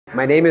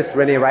My name is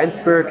Rene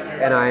Reinsberg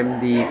and I'm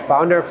the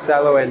founder of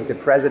Celo and the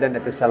president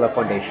at the Celo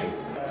Foundation.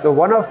 So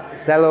one of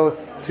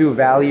Celo's two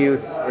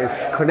values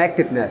is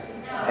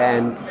connectedness,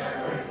 and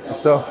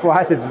so for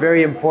us it's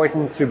very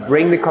important to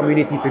bring the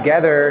community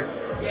together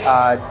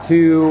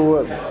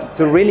to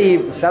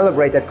really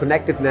celebrate that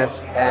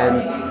connectedness,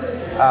 and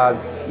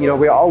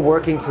we're all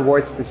working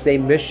towards the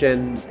same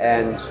mission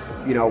and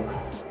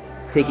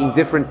taking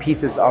different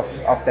pieces of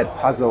that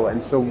puzzle.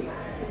 And so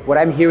what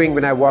I'm hearing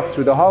when I walk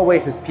through the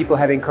hallways is people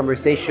having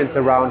conversations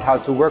around how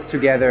to work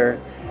together,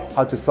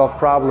 how to solve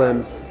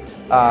problems,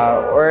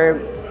 or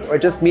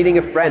just meeting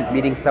a friend,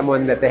 meeting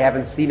someone that they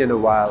haven't seen in a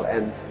while.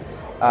 And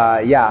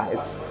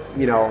it's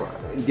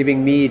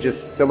giving me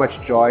just so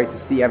much joy to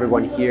see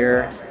everyone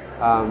here.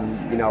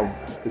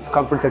 This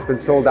conference has been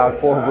sold out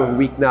for over a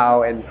week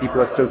now, and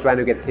people are still trying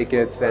to get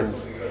tickets, and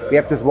we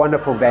have this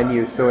wonderful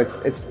venue, so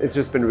it's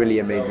just been really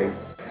amazing.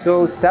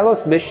 So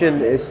Celo's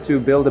mission is to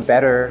build a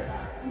better,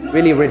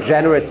 really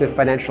regenerative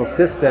financial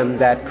system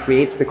that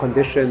creates the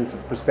conditions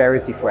of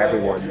prosperity for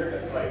everyone.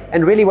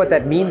 And really what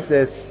that means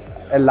is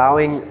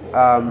allowing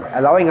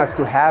us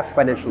to have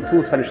financial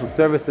tools, financial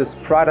services,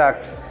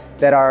 products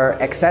that are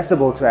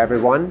accessible to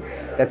everyone,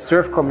 that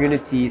serve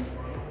communities,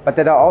 but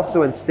that are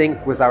also in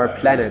sync with our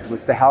planet,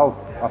 with the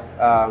health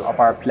of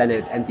our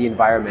planet and the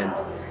environment.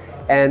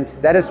 And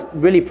that is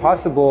really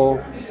possible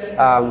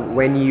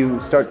when you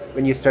start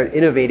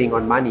innovating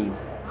on money.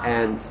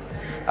 And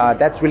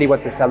that's really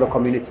what the Celo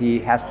community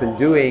has been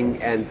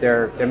doing, and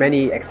there are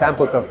many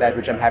examples of that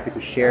which I'm happy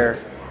to share.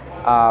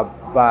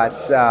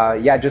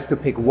 Just to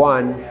pick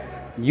one,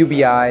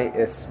 UBI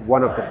is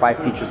one of the 5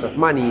 features of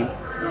money,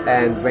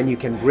 and when you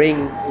can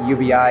bring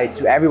UBI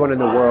to everyone in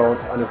the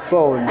world on a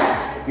phone,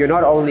 you're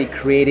not only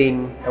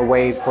creating a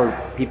way for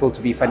people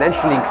to be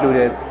financially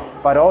included,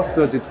 but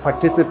also to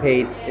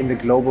participate in the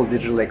global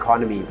digital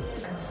economy.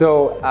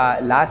 So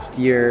last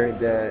year,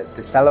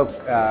 the Celo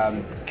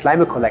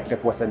Climate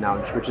Collective was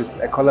announced, which is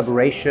a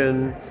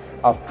collaboration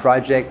of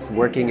projects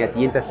working at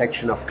the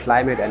intersection of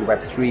climate and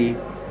Web3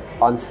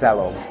 on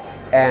Celo.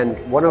 And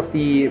one of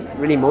the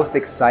really most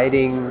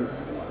exciting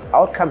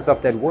outcomes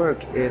of that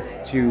work is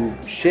to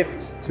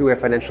shift to a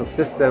financial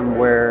system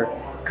where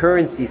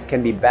currencies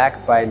can be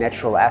backed by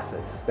natural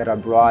assets that are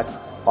brought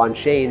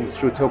on-chain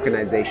through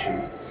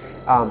tokenization.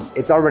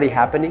 It's already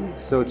happening.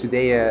 So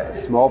today a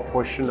small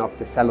portion of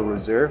the Celo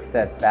reserve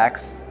that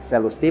backs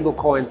Celo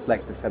stablecoins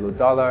like the Celo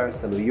dollar,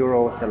 Celo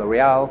euro, Celo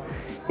real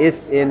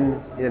is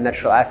in a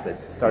natural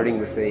asset, starting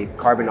with a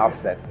carbon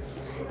offset.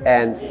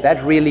 And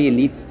that really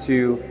leads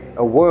to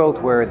a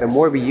world where the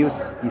more we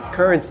use these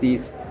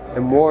currencies,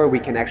 the more we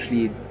can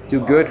actually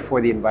do good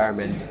for the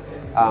environment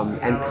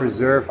and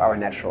preserve our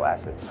natural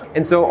assets.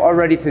 And so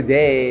already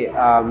today,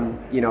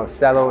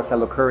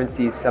 Celo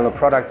currencies, Celo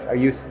products are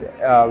used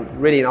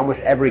really in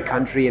almost every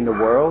country in the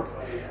world,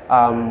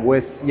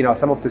 with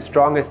some of the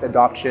strongest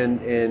adoption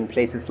in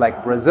places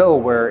like Brazil,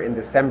 where in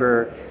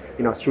December,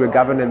 through a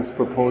governance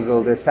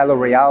proposal, the Celo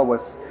real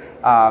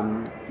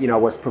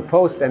was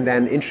proposed and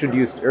then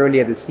introduced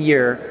earlier this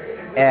year.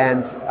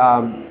 And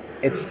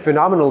it's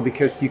phenomenal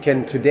because you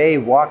can today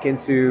walk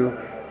into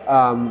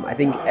I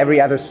think every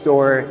other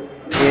store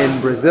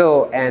in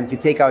Brazil, and you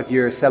take out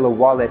your Celo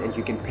wallet and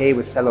you can pay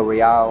with Celo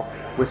real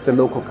with the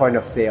local point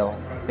of sale.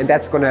 And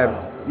that's gonna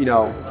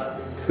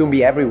soon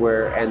be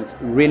everywhere and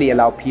really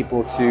allow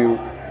people to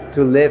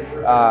live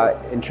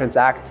and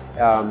transact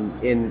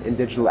in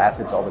digital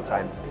assets all the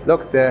time.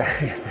 Look,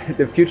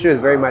 the future is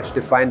very much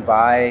defined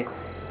by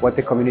what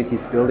the community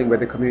is building, where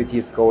the community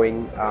is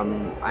going.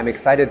 I'm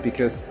excited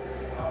because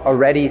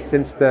already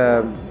since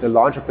the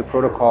launch of the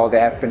protocol,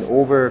 there have been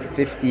over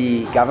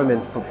 50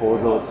 governance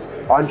proposals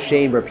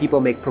on-chain where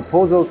people make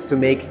proposals to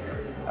make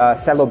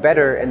Celo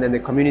better, and then the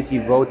community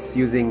votes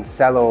using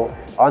Celo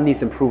on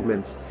these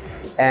improvements.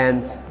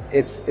 And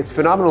it's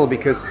phenomenal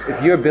because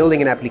if you're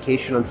building an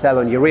application on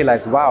Celo and you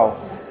realize, wow,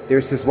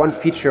 there's this one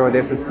feature or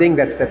there's this thing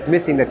that's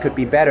missing that could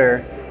be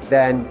better,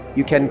 then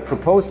you can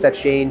propose that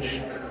change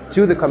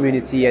to the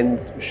community,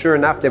 and sure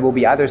enough, there will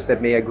be others that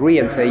may agree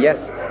and say,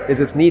 yes, this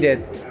is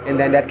needed, and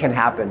then that can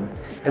happen.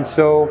 And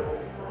so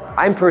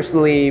I'm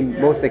personally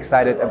most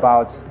excited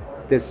about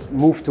this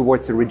move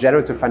towards a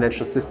regenerative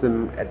financial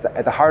system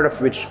at the heart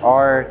of which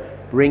are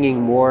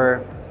bringing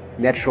more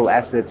natural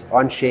assets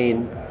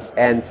on-chain,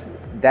 and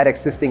that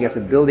existing as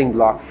a building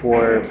block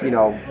for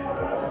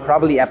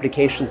probably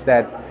applications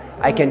that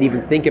I can't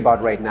even think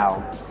about right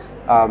now.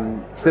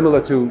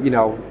 Similar to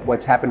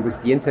what's happened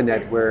with the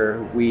internet,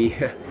 where we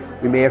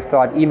may have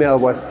thought email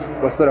was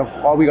sort of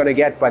all we're going to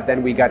get, but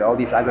then we got all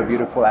these other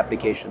beautiful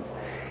applications.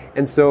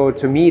 And so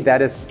to me, that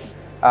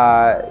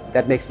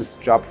makes this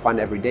job fun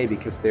every day,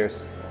 because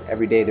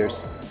every day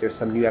there's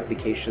some new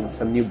applications,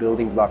 some new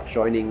building block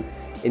joining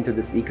into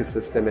this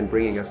ecosystem and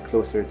bringing us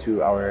closer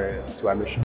to our mission.